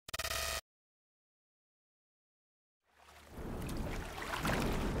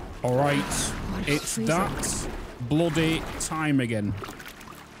All right, it's that bloody time again.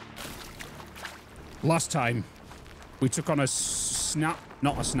 Last time, we took on a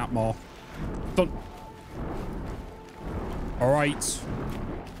not a snap maw. All right,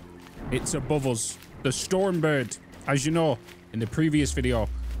 it's above us. The Stormbird. As you know, in the previous video,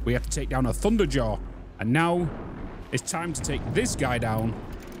 we have to take down a Thunderjaw. And now, it's time to take this guy down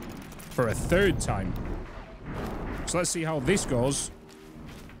for a third time. So let's see how this goes.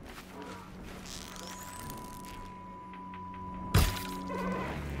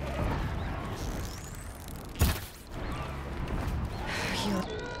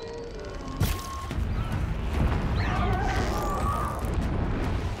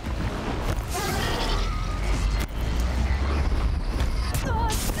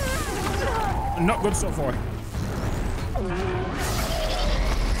 Not good so far.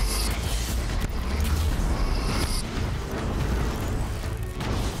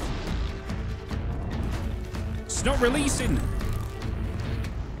 It's not releasing.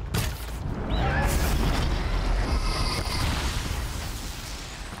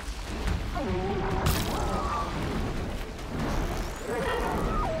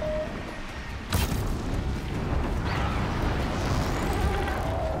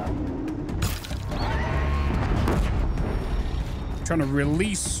 Trying to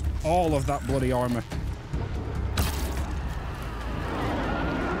release all of that bloody armor.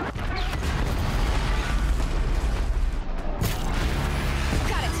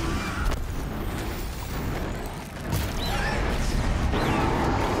 Got it.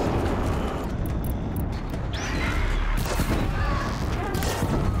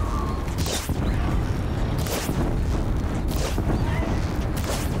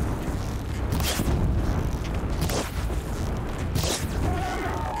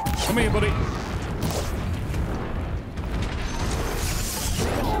 Come here, buddy.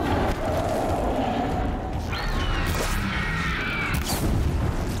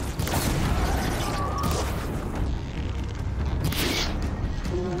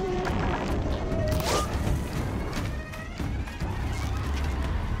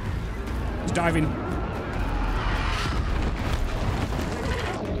 He's diving.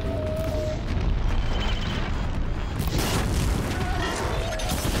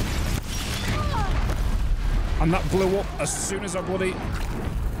 And that blew up as soon as I bloody...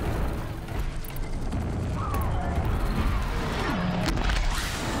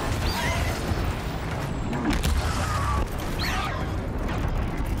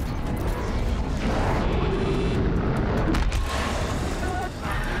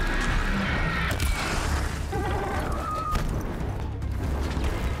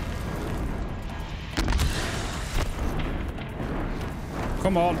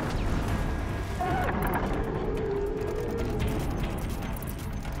 Come on.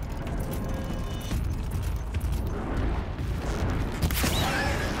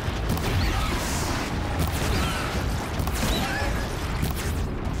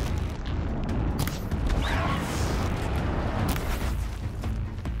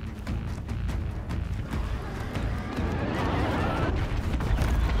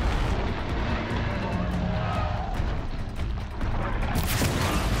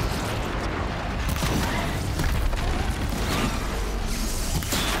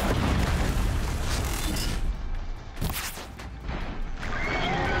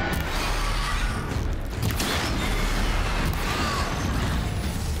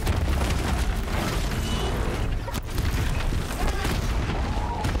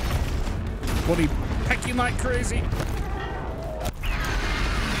 Bloody pecking like crazy.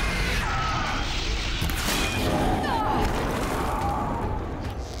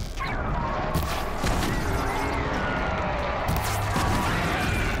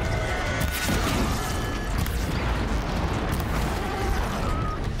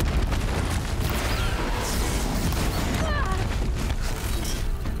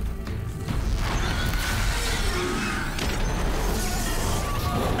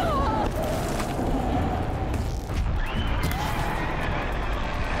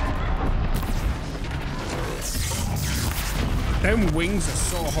 Them wings are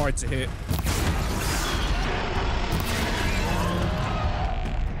so hard to hit.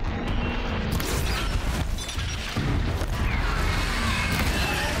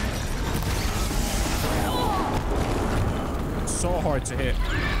 So hard to hit.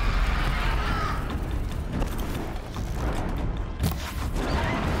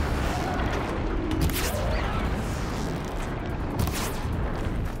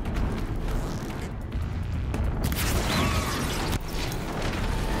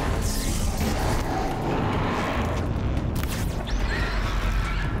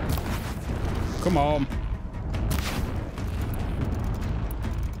 Come on.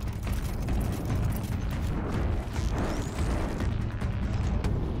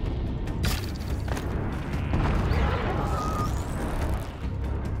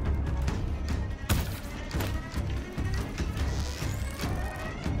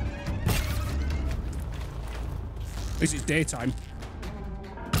 This is daytime.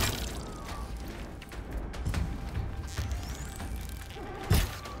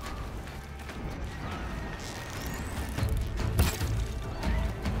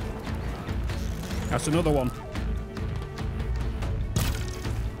 That's another one.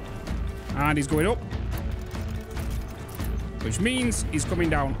 And he's going up. Which means he's coming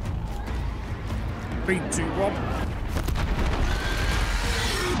down. 3, 2, 1.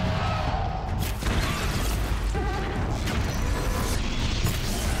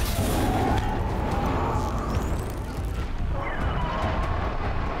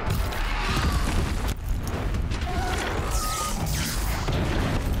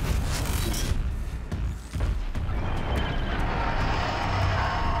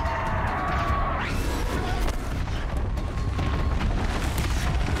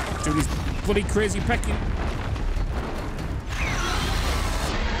 Doing his bloody crazy pecking.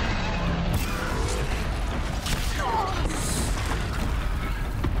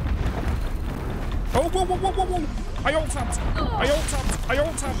 Oh, whoa, whoa, whoa, whoa, whoa. I alt-tabbed. I alt-tabbed. I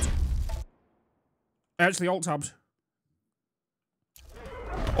alt-tabbed. I actually alt-tabbed.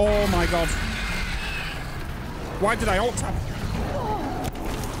 Oh my god. Why did I alt-tab?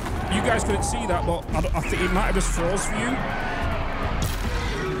 You guys couldn't see that, but I think it might have just froze for you.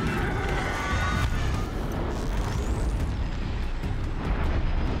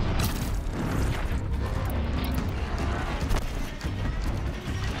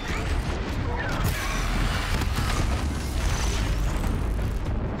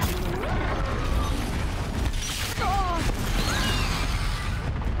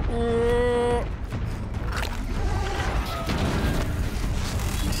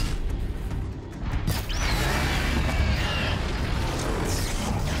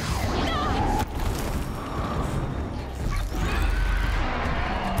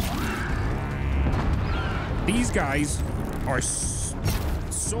 These guys are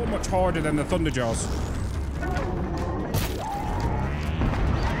so much harder than the Thunderjaws.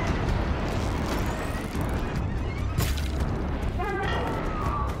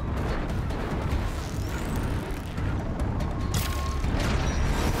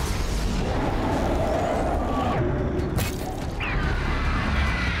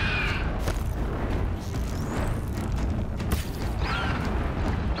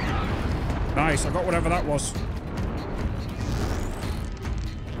 Nice, I got whatever that was.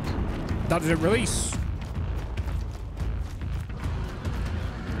 That didn't release.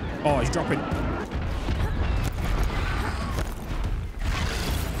 Oh, he's dropping.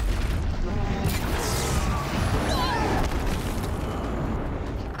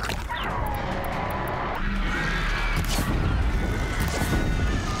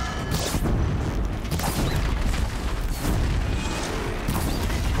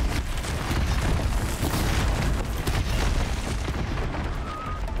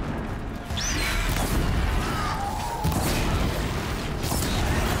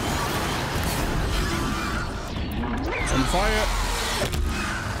 Fire.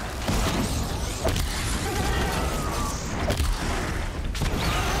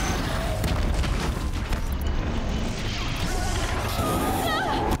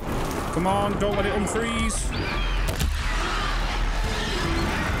 Come on, don't let it unfreeze.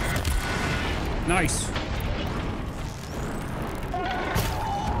 Nice.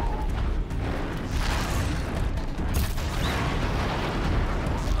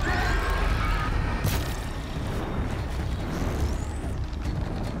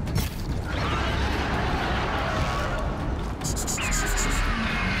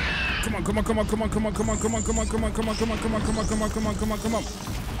 Come on, come on, come on, come on, come on, come on, come on, come on, come on, come on, come on, come on, come on, come on, come on, come on.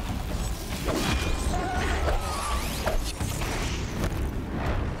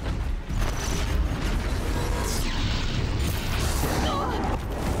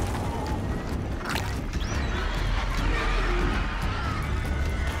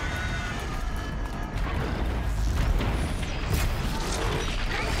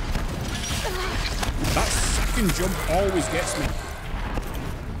 That second jump always gets me.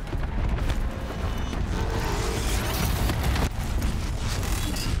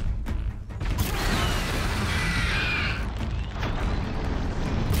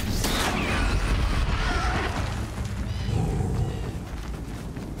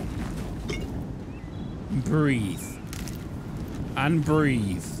 Breathe. And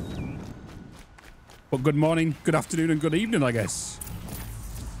breathe. But good morning, good afternoon, and good evening, I guess.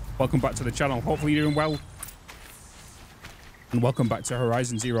 Welcome back to the channel. Hopefully you're doing well. And welcome back to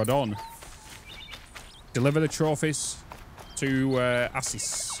Horizon Zero Dawn. Deliver the trophies to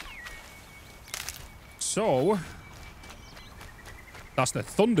Asus. So, that's the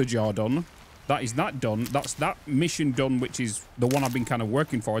Thunderjaw done. That is that done. That's that mission done, which is the one I've been kind of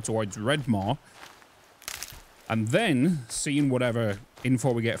working for towards RED-MAW. And then, seeing whatever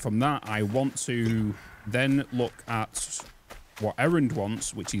info we get from that, I want to then look at what Errand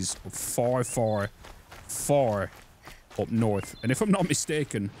wants, which is far, far, far up north. And if I'm not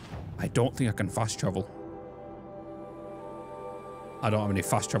mistaken, I don't think I can fast travel. I don't have any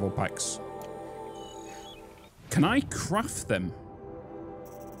fast travel packs. Can I craft them?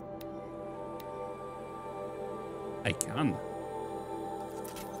 I can.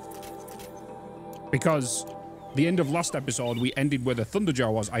 Because the end of last episode, we ended where the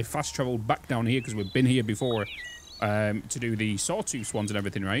Thunderjaw was. I fast traveled back down here because we've been here before to do the Sawtooth ones and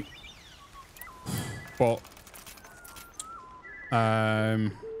everything, right? But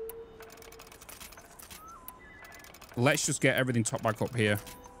let's just get everything topped back up here.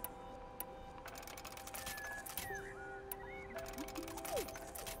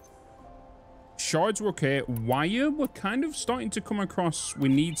 Shards were okay. Wire, we're kind of starting to come across. We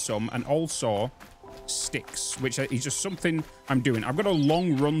need some, and also sticks, which is just something I'm doing. I've got a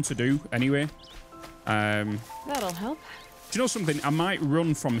long run to do anyway. That'll help. Do you know something? I might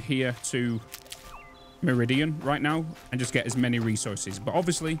run from here to Meridian right now and just get as many resources. But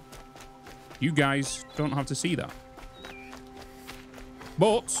obviously, you guys don't have to see that.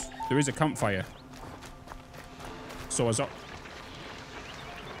 But there is a campfire. So as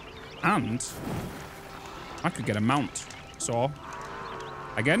and I could get a mount. So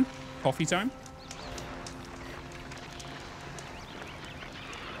again, coffee time.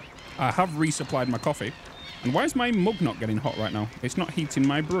 I have resupplied my coffee. And why is my mug not getting hot right now? It's not heating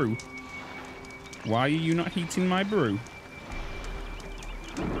my brew. Why are you not heating my brew?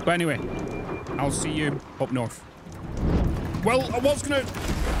 But anyway, I'll see you up north. Well, I was going to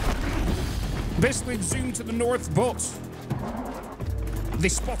basically zoom to the north, but they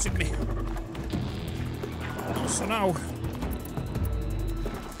spotted me. So now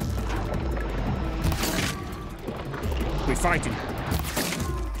we're fighting.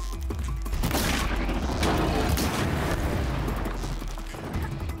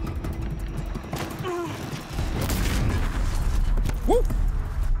 Woo!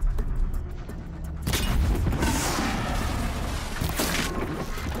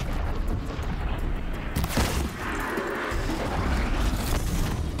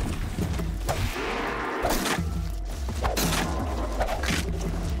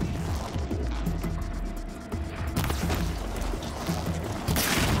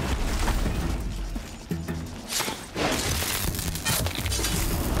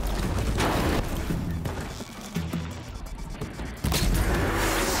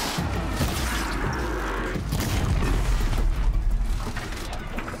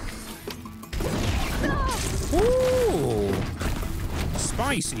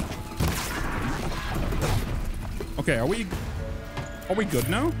 Spicy. Okay, are we good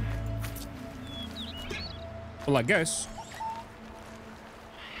now? Well, I guess.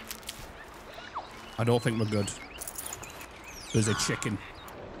 I don't think we're good. There's a chicken.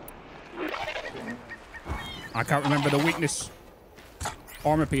 I can't remember the weakness.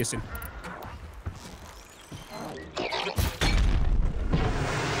 Armor piercing.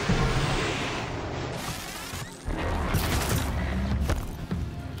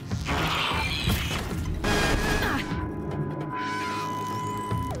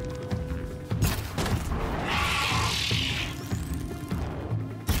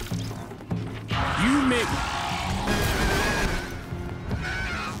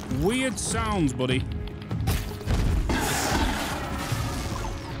 Weird sounds, buddy.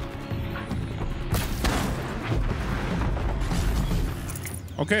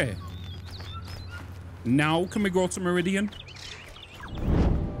 Okay. Now can we go to Meridian?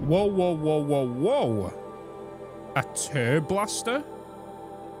 Whoa, whoa, whoa, whoa, whoa. A turb blaster?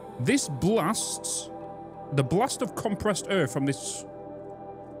 This blasts the blast of compressed air from this.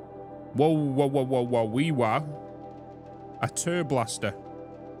 Whoa, whoa, whoa, whoa, whoa. We were a turb blaster.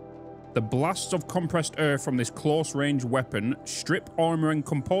 The blasts of compressed air from this close-range weapon strip armor and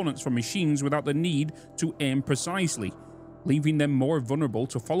components from machines without the need to aim precisely, leaving them more vulnerable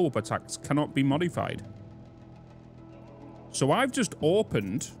to follow-up attacks. Cannot be modified. So I've just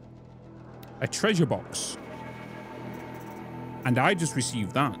opened a treasure box, and I just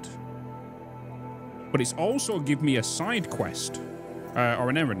received that. But it's also given me a side quest, or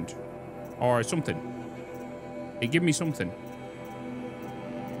an errand, or something. It gave me something.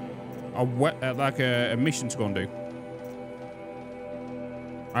 Like a mission to go and do.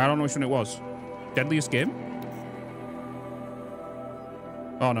 I don't know which one it was. Deadliest game?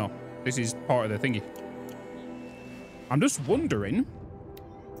 Oh no, this is part of the thingy. I'm just wondering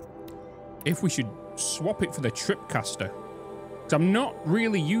if we should swap it for the Tripcaster. Because I'm not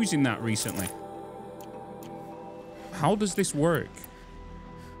really using that recently. How does this work?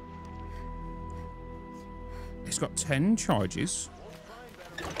 It's got 10 charges.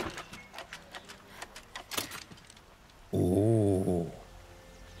 Oh.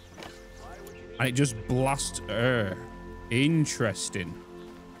 And it just blasts air. Interesting.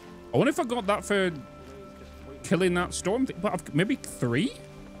 I wonder if I got that for killing that storm thing. But maybe 3?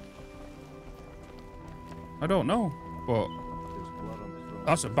 I don't know. But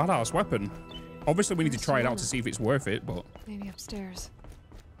that's a badass weapon. Obviously, we need to try it out to see if it's worth it, but... Maybe upstairs.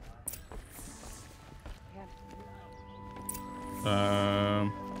 Where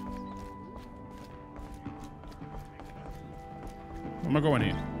am I going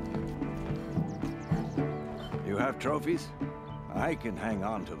here? You have trophies? I can hang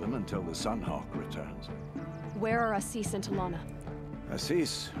on to them until the Sunhawk returns. Where are Asus and Talana?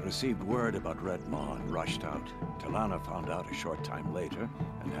 Asus received word about RED-MAW and rushed out. Talana found out a short time later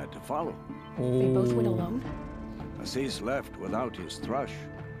and had to follow. They both went alone? Asus left without his thrush.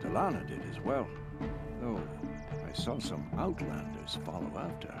 Talana did as well. Though I saw some outlanders follow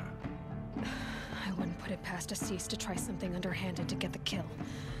after her. I wouldn't put it past Asus to try something underhanded to get the kill.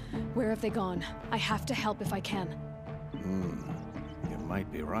 Where have they gone? I have to help if I can. You might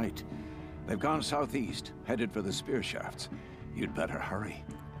be right. They've gone southeast, headed for the spear shafts. You'd better hurry.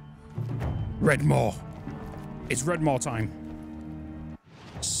 RED-MAW. It's RED-MAW time.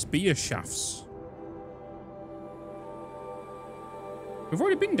 Spear shafts. We've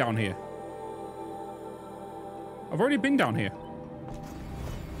already been down here. I've already been down here.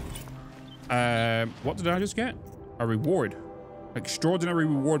 What did I just get? A reward. Extraordinary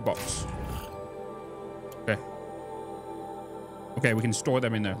reward box. Okay. Okay, we can store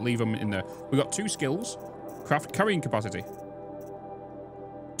them in there. Leave them in there. We got 2 skills. Craft carrying capacity.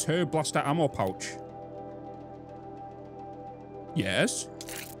 Turb blaster ammo pouch. Yes.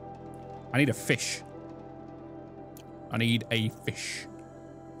 I need a fish. I need a fish.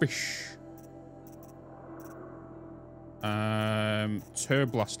 Fish.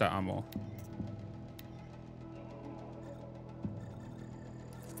 Turb blaster ammo.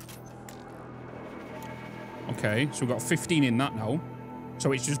 Okay, so we've got 15 in that now.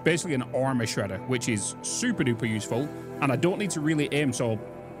 So it's just basically an armor shredder, which is super duper useful. And I don't need to really aim, so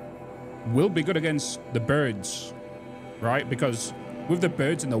we'll be good against the birds, right? Because with the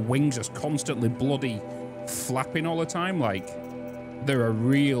birds and the wings just constantly bloody flapping all the time, like they're a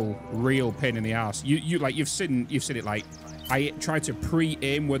real pain in the ass. You've seen it. Like I try to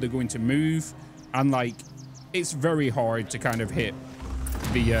pre-aim where they're going to move, and like it's very hard to kind of hit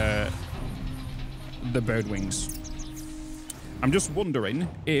the bird wings. I'm just wondering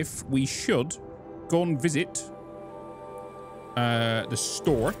if we should go and visit the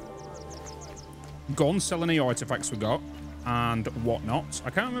store, go and sell any artifacts we got and whatnot.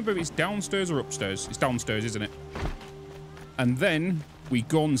 I can't remember if it's downstairs or upstairs. It's downstairs, isn't it? And then we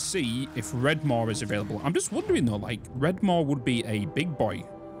go and see if RED-MAW is available. I'm just wondering though, like RED-MAW would be a big boy.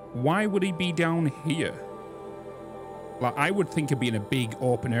 Why would he be down here? Like, I would think it'd be in a big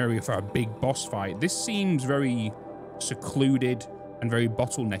open area for a big boss fight. This seems very secluded and very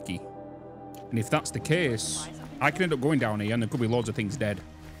bottlenecky. And if that's the case, I can end up going down here and there could be loads of things dead.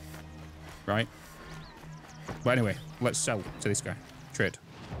 Right? But anyway, let's sell to this guy. Trade.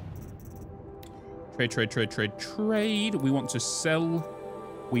 Trade. We want to sell.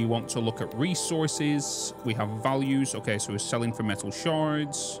 We want to look at resources. We have values. Okay, so we're selling for metal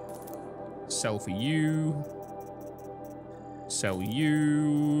shards. Sell for you. Sell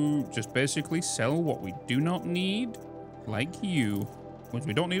you. Just basically sell what we do not need, like you, which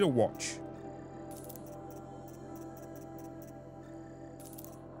we don't need a watch.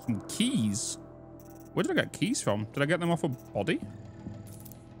 Some keys. Where did I get keys from? Did I get them off a body?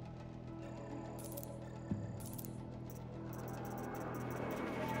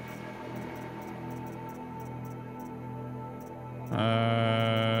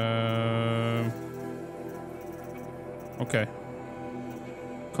 Okay.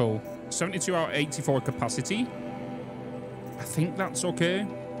 Cool. 72 out of 84 capacity. I think that's okay.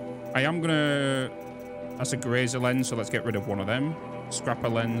 I am gonna... That's a grazer lens, so let's get rid of one of them. Scrapper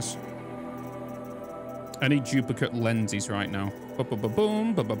lens. I need duplicate lenses right now.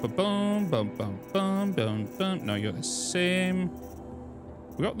 Boom, No, you're the same.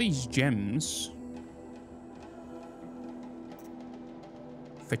 We got these gems.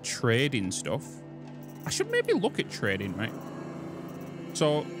 for trading stuff. I should maybe look at trading, right?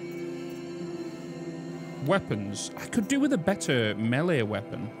 So, weapons. I could do with a better melee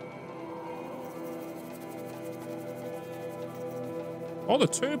weapon. Oh, the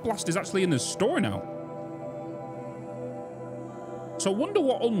turret blast is actually in the store now. So I wonder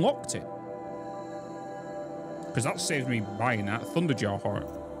what unlocked it. Because that saves me buying that Thunderjaw heart.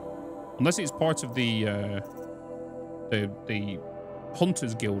 Unless it's part of the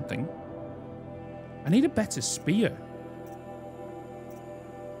Hunters Guild thing. I need a better spear.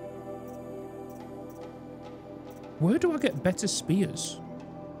 Where do I get better spears?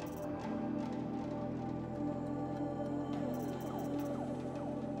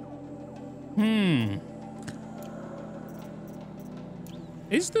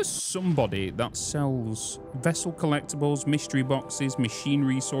 Is there somebody that sells vessel collectibles, mystery boxes, machine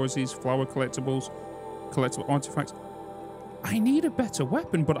resources, flower collectibles, collectible artifacts? I need a better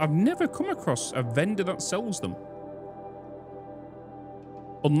weapon, but I've never come across a vendor that sells them.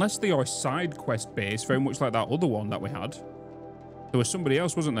 Unless they are side quest based, very much like that other one that we had. There was somebody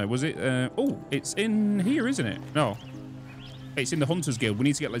else, wasn't there? Was it? Oh, it's in here, isn't it? No. It's in the Hunters Guild. We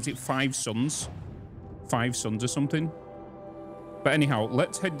need to get, like, 5 suns. 5 suns or something. But anyhow,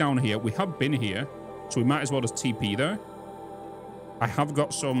 let's head down here. We have been here, so we might as well just TP there. I have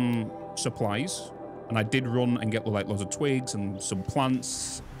got some supplies, and I did run and get, like, loads of twigs and some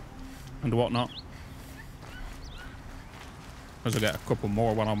plants and whatnot. As I get a couple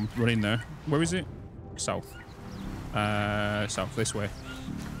more while I'm running there. Where is it? South. South, this way.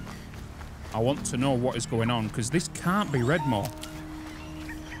 I want to know what is going on, because this can't be RED-MAW.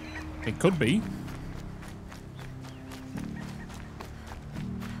 It could be.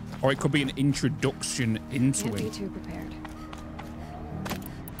 Or it could be an introduction into it. Can't be too prepared.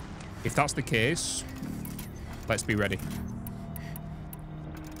 If that's the case, let's be ready.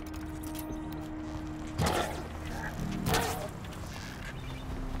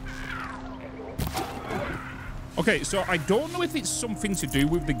 Okay, so I don't know if it's something to do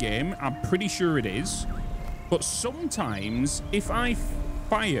with the game. I'm pretty sure it is. But sometimes, if I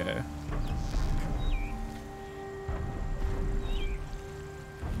fire...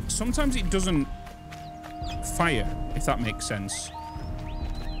 Sometimes it doesn't fire, if that makes sense.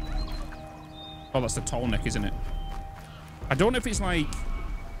 Oh, that's the tall neck, isn't it? I don't know if it's like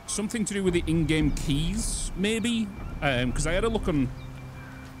something to do with the in-game keys, maybe. Because I had a look on...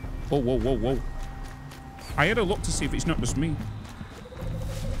 Whoa, whoa, whoa, whoa. I had a look to see if it's not just me.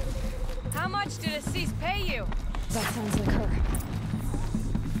 How much did Asus pay you? That sounds like her.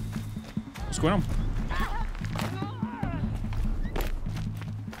 What's going on?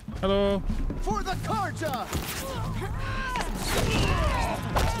 Hello. For the Karja!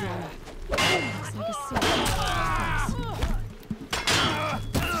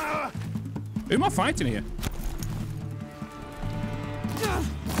 Who am I fighting here?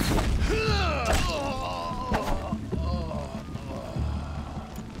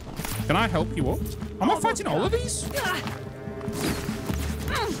 Can I help you up? Am I fighting all of these? I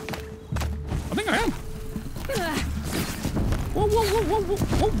think I am. Whoa, whoa, whoa, whoa,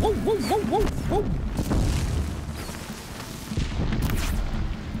 whoa, whoa, whoa, whoa, whoa, whoa.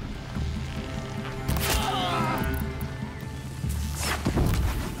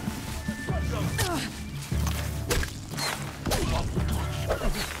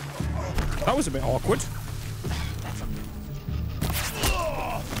 That was a bit awkward.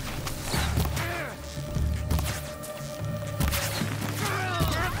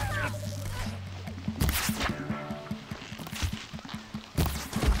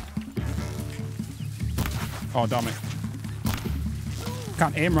 Oh, damn it.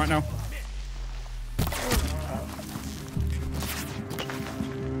 Can't aim right now.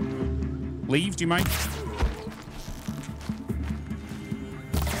 Leave, do you mind?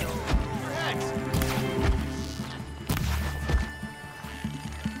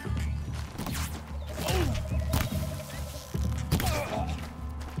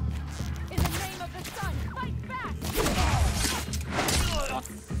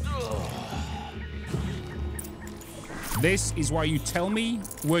 This is why you tell me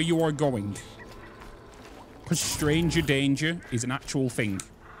where you are going. Because stranger danger is an actual thing.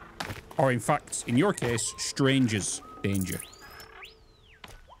 Or in fact, in your case, stranger's danger.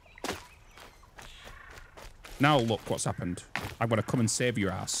 Now look what's happened. I'm going to come and save your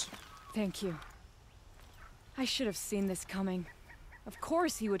ass. Thank you. I should have seen this coming. Of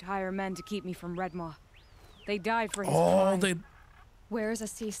course he would hire men to keep me from RED-MAW. They died for his crime. Where is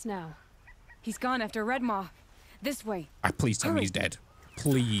Asus now? He's gone after RED-MAW. This way. Please tell me he's dead.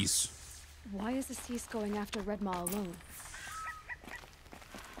 Please. Why is Asus going after RED-MAW alone?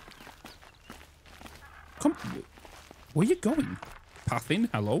 Come. Where you going? Pathing?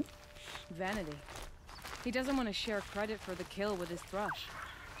 Hello? Vanity. He doesn't want to share credit for the kill with his thrush.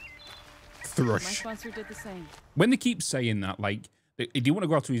 Thrush. My sponsor did the same. When they keep saying that, like, do you want to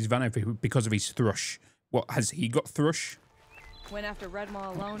go after his vanity because of his thrush? What, has he got thrush? Went after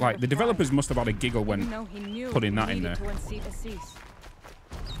RED-MAW alone. Like, the developers must have had a giggle when putting that in there. To unseat Asus.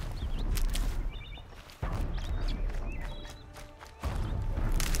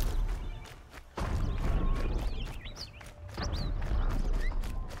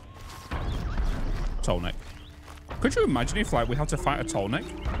 Tallneck. Could you imagine if, like, we had to fight a tallneck?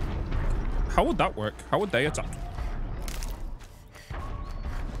 How would that work? How would they attack?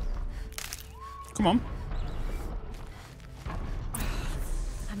 Come on.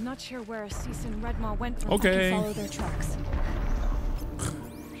 I'm not sure where Asus and RED-MAW went from. Okay. I can follow their tracks.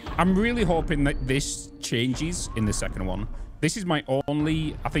 I'm really hoping that this changes in the second one. This is my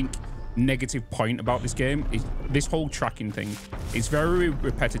only, I think, negative point about this game. Is this whole tracking thing. It's very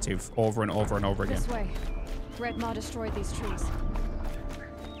repetitive over and over and over again. This way. RED-MAW destroyed these trees.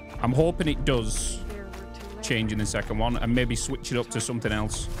 I'm hoping it does change in the second one and maybe switch it up to something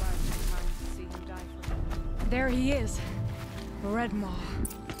else. There he is. RED-MAW.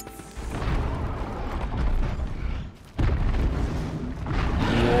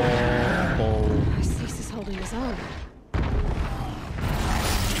 Whoa. Asus is holding his own.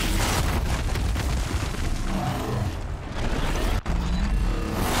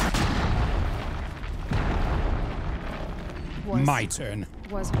 My turn.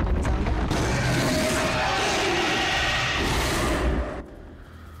 Was holding his own.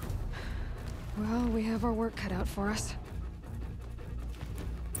 Well, we have our work cut out for us.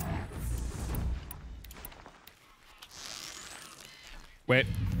 Wait.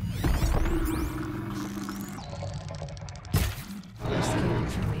 Escaping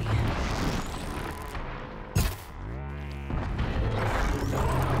from me.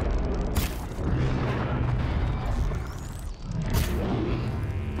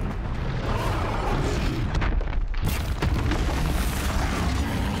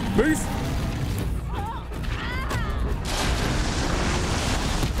 Move!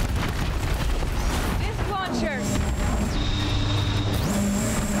 Disc launchers!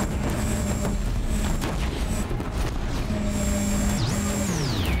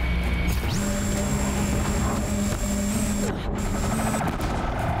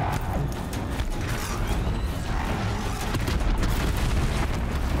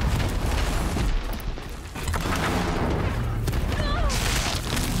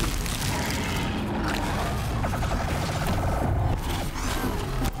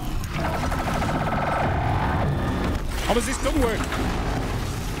 How does this gun work?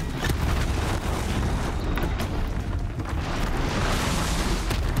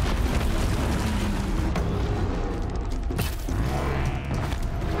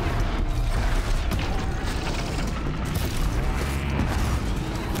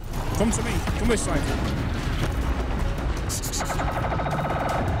 Come to me. Come this side.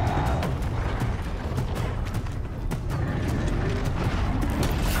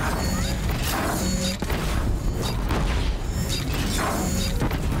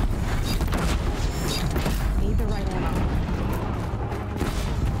 Need the right ammo.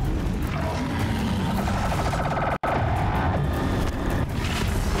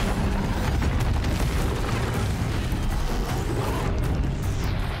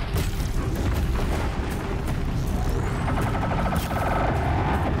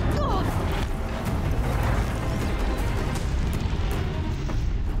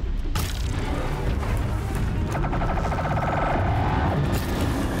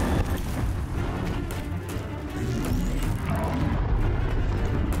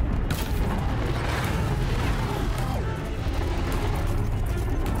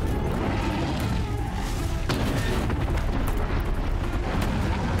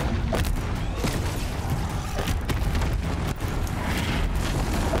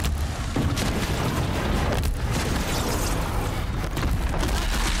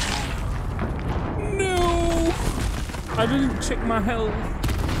 I didn't check my health.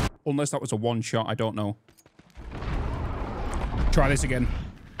 Unless that was a one shot, I don't know. Try this again.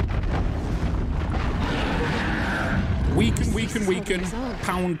 Weaken, weaken, weaken.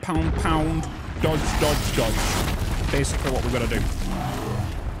 Pound, pound, pound. Dodge, dodge, dodge. Basically what we've got to do.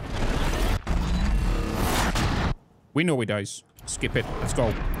 We know he dies. Skip it. Let's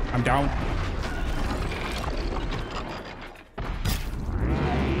go. I'm down.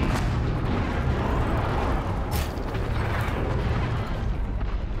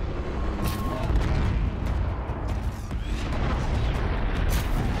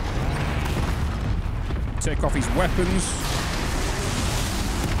 Take off his weapons.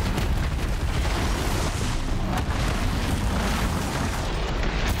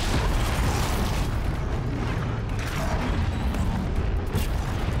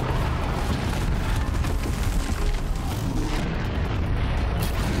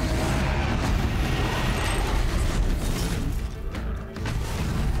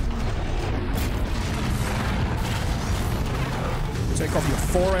 Take off your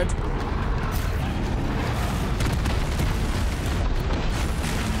forehead.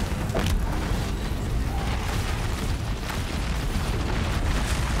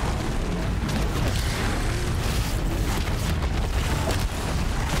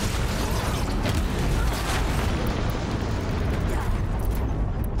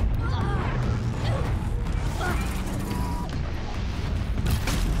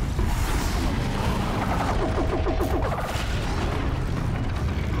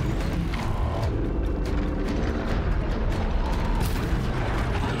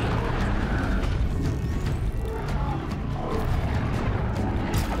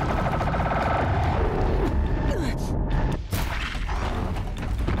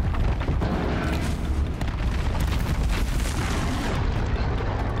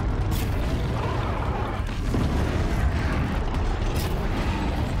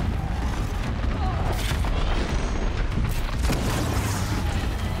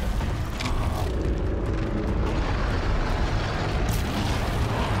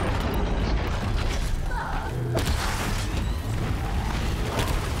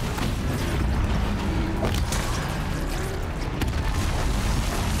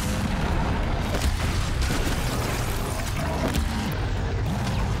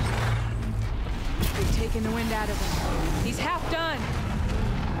 Taking the wind out of him. He's half done.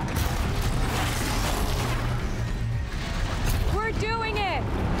 We're doing it!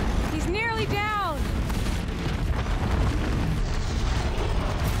 He's nearly down!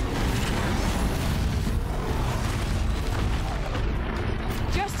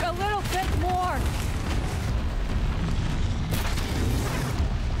 Just a little bit more!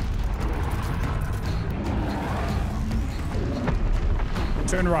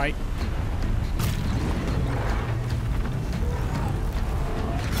 Turn right.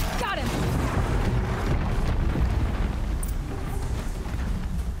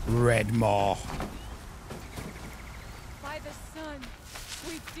 RED-MAW. By the sun,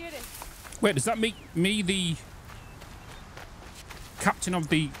 we did it. Wait, does that make me the captain of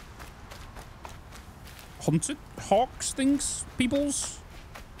the hunted hawks things, peoples?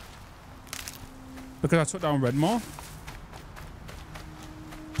 Because I took down RED-MAW.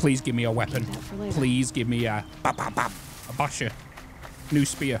 Please give me a weapon. Please give me a basher. New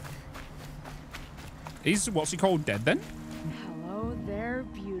spear. Is what's he called dead then? Hello there,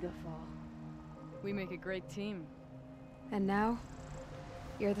 beautiful. We make a great team. And now,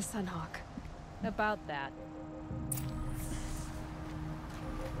 you're the Sunhawk. About that.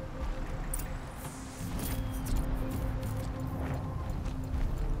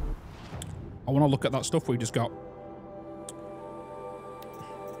 I want to look at that stuff we just got.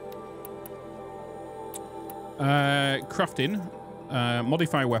 Crafting,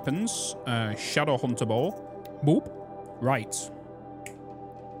 modify weapons, shadow hunter bow, boop, right.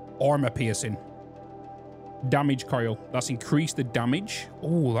 Armor piercing, damage coil. That's increased the damage.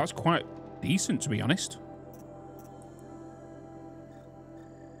 Oh, that's quite decent to be honest.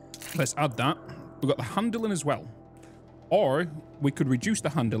 Let's add that. We've got the handling as well. Or we could reduce the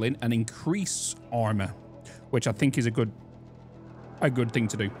handling and increase armor, which I think is a good thing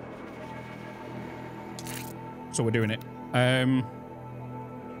to do. So we're doing it.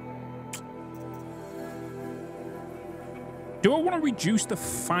 Do I want to reduce the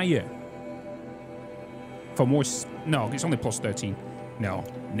fire for more? No, it's only plus 13. No.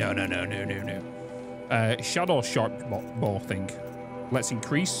 Shadow sharp bow thing. Let's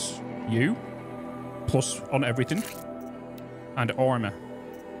increase you plus on everything and armor.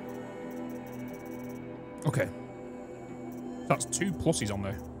 Okay, that's 2 pluses on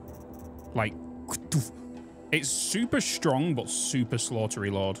there. Like, it's super strong but super slow to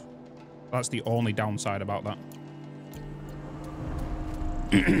reload. That's the only downside about that.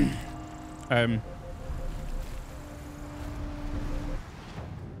 Did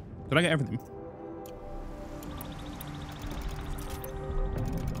I get everything?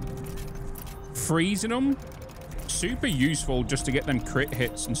 Freezing them, super useful just to get them crit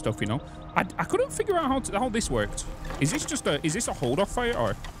hits and stuff, you know. I couldn't figure out how this worked. Is this just a hold off fire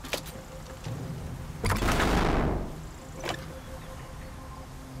or?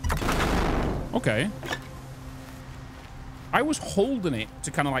 Okay. I was holding it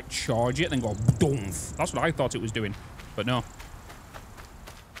to kind of like charge it and then go doof. That's what I thought it was doing. But no.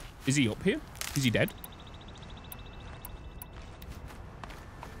 Is he up here? Is he dead?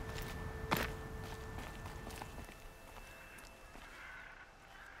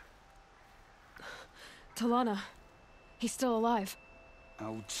 Talana. He's still alive.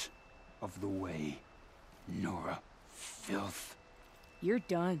 Out of the way, Nora. Filth. You're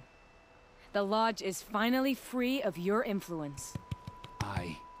done. The Lodge is finally free of your influence.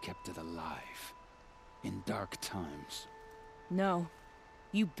 I kept it alive. In dark times. No.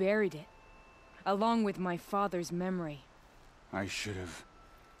 You buried it. Along with my father's memory. I should have...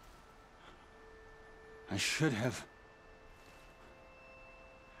 I should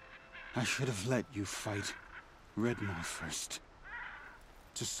have let you fight RED-MAW first.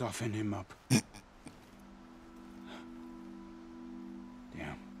 To soften him up. Damn.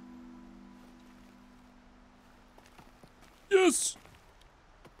 Yes!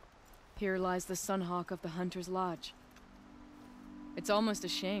 Here lies the Sunhawk of the Hunter's Lodge. It's almost a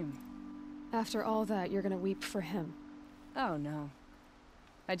shame. After all that, you're gonna weep for him. Oh no.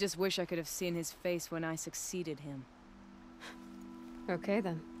 I just wish I could have seen his face when I succeeded him. Okay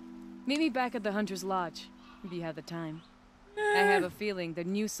then. Meet me back at the Hunter's Lodge, if you have the time. I have a feeling the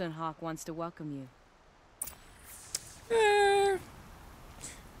new Sunhawk wants to welcome you.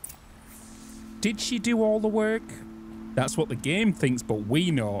 Did she do all the work? That's what the game thinks, but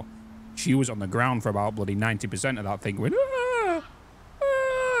we know she was on the ground for about bloody 90% of that thing, going,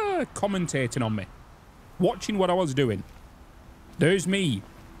 commentating on me, watching what I was doing. There's me.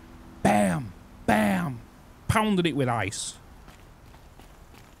 Bam, bam, pounded it with ice.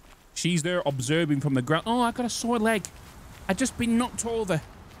 She's there observing from the ground. Oh, I got a sore leg. I've just been knocked over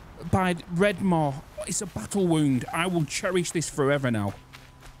by RED-MAW. It's a battle wound. I will cherish this forever now.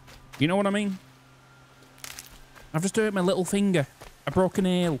 You know what I mean? I've just hurt my little finger. A broken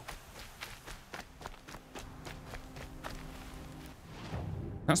nail.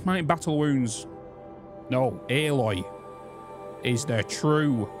 That's my battle wounds. No, Aloy is the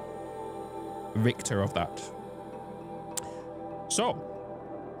true victor of that. So,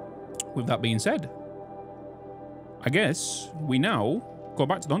 with that being said, I guess we now go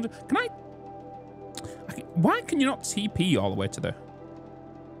back to the hunter. Can I why can you not TP all the way to the...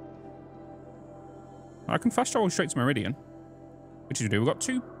 I can fast travel straight to Meridian, which is do. We've got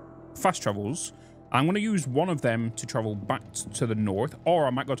 2 fast travels. I'm going to use one of them to travel back to the north, or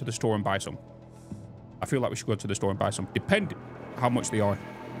I might go to the store and buy some. I feel like we should go to the store and buy some, depending how much they are.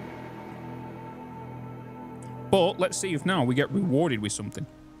 But let's see if now we get rewarded with something.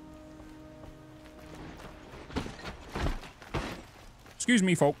 Excuse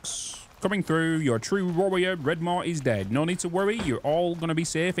me, folks. Coming through, your true warrior, RED-MAW is dead. No need to worry, you're all going to be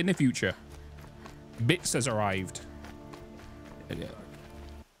safe in the future. Bitz has arrived.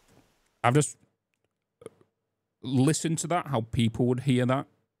 I've just listened to that, how people would hear that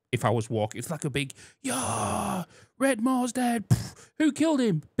if I was walking. It's like a big, yeah, RED-MAW's dead. Pff, who killed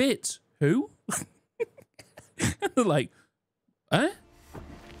him? Bitz. Who? They're like, eh?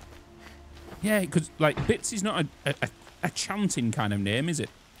 Yeah, because like Bitz is not a chanting kind of name, is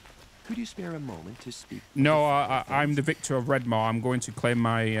it? Could you spare a moment to speak? No, I'm the victor of RED-MAW. I'm going to claim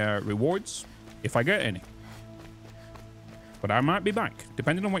my rewards if I get any. But I might be back,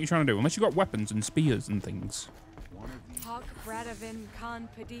 depending on what you're trying to do. Unless you've got weapons and spears and things. Hawk Bradavin Khan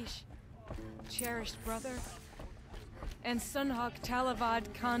Padish, cherished brother, and Sunhawk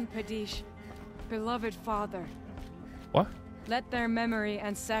Talavad Khan Padish, beloved father. What? Let their memory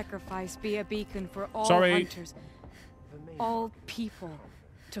and sacrifice be a beacon for all hunters, all people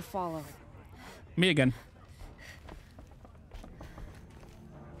to follow. Me again.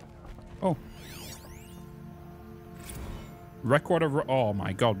 Oh. Record of... Oh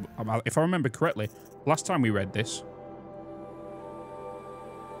my god. If I remember correctly, last time we read this.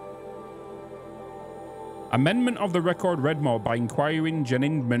 Amendment of the record RED-MAW by inquiring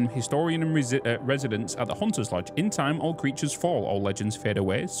Jenindman, historian and residents at the Hunter's Lodge. In time, all creatures fall, all legends fade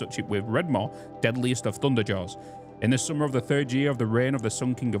away, such it with RED-MAW, deadliest of Thunderjaws. In the summer of the 3rd year of the reign of the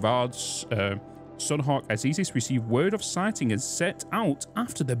Sun King of Ard's, Sunhawk Asus received word of sighting and set out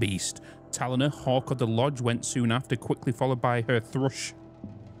after the beast. Talana, Hawk of the Lodge, went soon after, quickly followed by her thrush.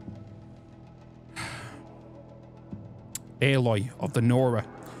 Aloy of the Nora.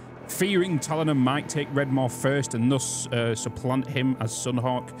 Fearing Talana might take RED-MAW first and thus supplant him as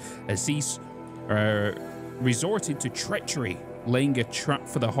Sunhawk, Asus resorted to treachery, laying a trap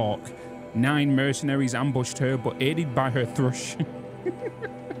for the Hawk. 9 mercenaries ambushed her, but aided by her thrush,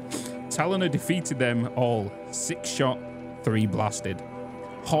 Talana defeated them all. 6 shot, 3 blasted.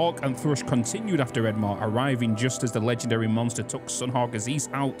 Hawk and Thrush continued after RED-MAW, arriving just as the legendary monster took Sunhawk Aziz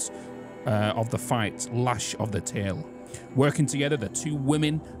out of the fight, lash of the tail. Working together, the two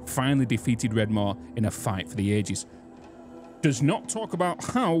women finally defeated RED-MAW in a fight for the ages. Does not talk about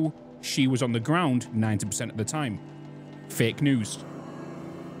how she was on the ground 90% of the time. Fake news.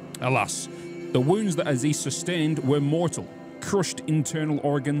 Alas, the wounds that Aziz sustained were mortal. Crushed internal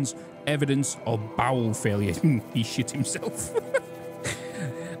organs, evidence of bowel failure. He shit himself.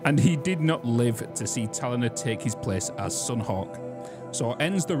 And he did not live to see Talana take his place as Sunhawk. So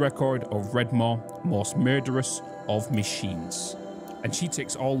ends the record of RED-MAW, most murderous of machines. And she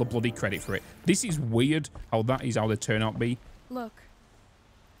takes all the bloody credit for it. This is weird how that is how they turn out to be. Look.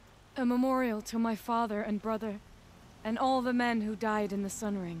 A memorial to my father and brother, and all the men who died in the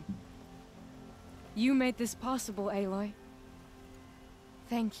Sun Ring. You made this possible, Aloy.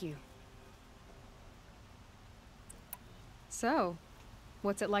 Thank you. So,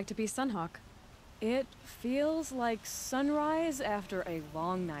 what's it like to be Sunhawk? It feels like sunrise after a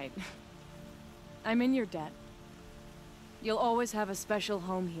long night. I'm in your debt. You'll always have a special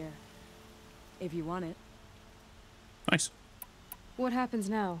home here, if you want it. Nice. What happens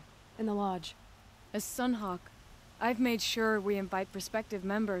now, in the lodge? As Sunhawk, I've made sure we invite prospective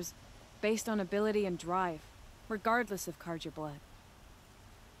members based on ability and drive, regardless of Carja blood.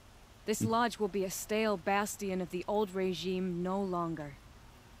 This lodge will be a stale bastion of the old regime no longer.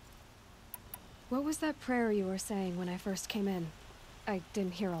 What was that prayer you were saying when I first came in? I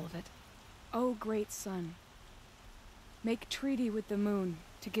didn't hear all of it. O great sun, make treaty with the moon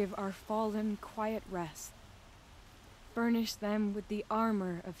to give our fallen quiet rest. Furnish them with the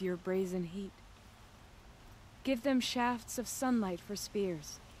armor of your brazen heat. Give them shafts of sunlight for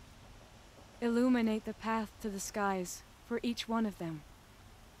spears. Illuminate the path to the skies for each one of them.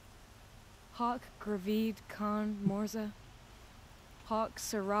 Hawk Gravid Khan Morza, Hawk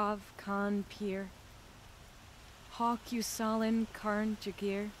Sarav Khan Pir, Hawk Usalin Karn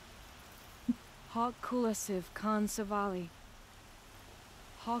Jagir, Hawk Kulasiv Khan Savali,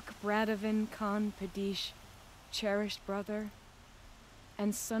 Hawk Bradavin Khan Padish, cherished brother,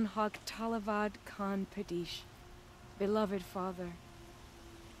 and Sunhawk Talavad Khan Padish, beloved father.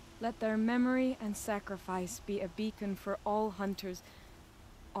 Let their memory and sacrifice be a beacon for all hunters,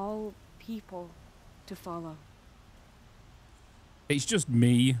 all people to follow. It's just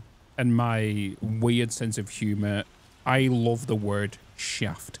me and my weird sense of humor. I love the word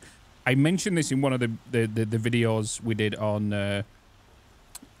shaft. I mentioned this in one of the videos we did on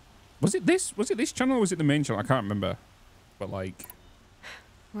was it this channel or was it the main channel? I can't remember. But like,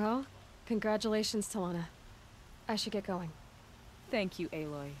 Well, congratulations, Talana. I should get going. Thank you,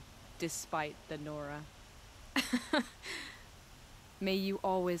 Aloy, despite the Nora. May you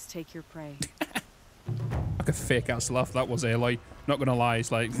always take your prey. like a fake ass laugh that was, Aloy. Not gonna lie,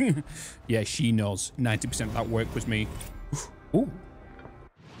 it's like, yeah, she knows 90% of that work was me. Ooh.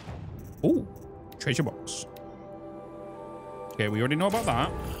 Ooh. Treasure box. Okay, we already know about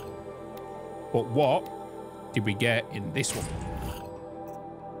that. But what did we get in this one?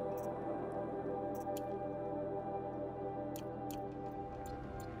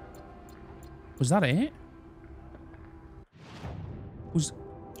 Was that it? Was...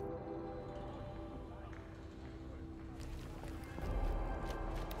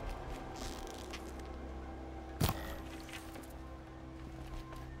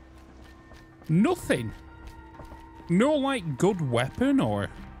 Nothing. No, like, good weapon or...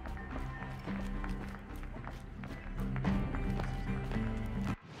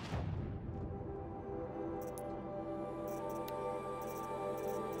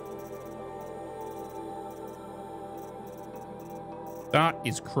 That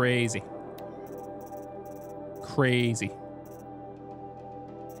is crazy. Crazy.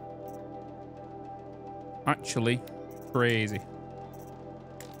 Actually, crazy.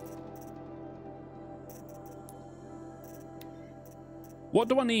 What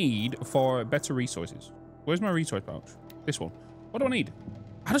do I need for better resources? Where's my resource pouch? This one. What do I need?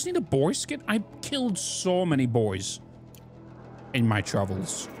 I just need a boar skin. I killed so many boars in my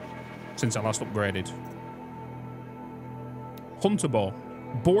travels since I last upgraded. Hunter bow,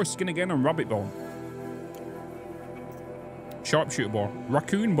 boar skin again, and rabbit bone. Sharpshooter bow,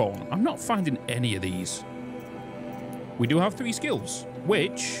 raccoon bone. I'm not finding any of these. We do have 3 skills,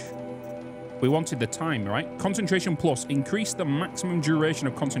 which we wanted the time, right? Concentration plus, increase the maximum duration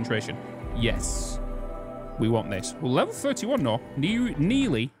of concentration. Yes, we want this. Well, level 31 now,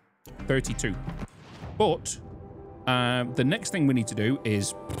 nearly 32. But the next thing we need to do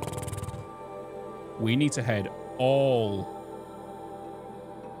is we need to head all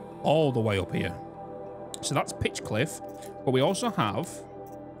the way up here. So that's Pitch Cliff, but we also have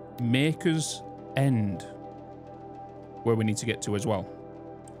Maker's End, where we need to get to as well,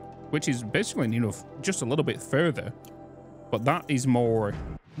 which is basically, you know, just a little bit further, but that is more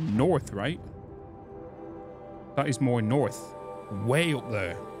north, right? That is more north, way up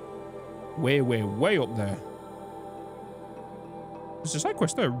there, way up there. There's a side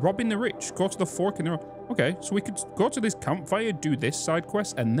quest there, robbing the rich, go to the fork in the road. Okay, so we could go to this campfire, do this side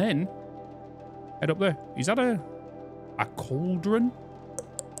quest, and then head up there. Is that a cauldron?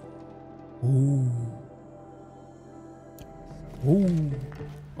 Ooh. Ooh.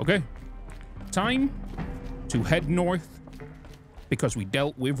 Okay. Time to head north because we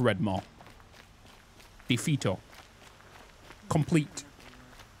dealt with RED-MAW. Defeato. Complete.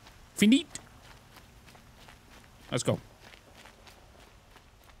 Finite. Let's go.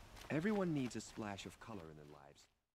 Everyone needs a splash of color in their lives.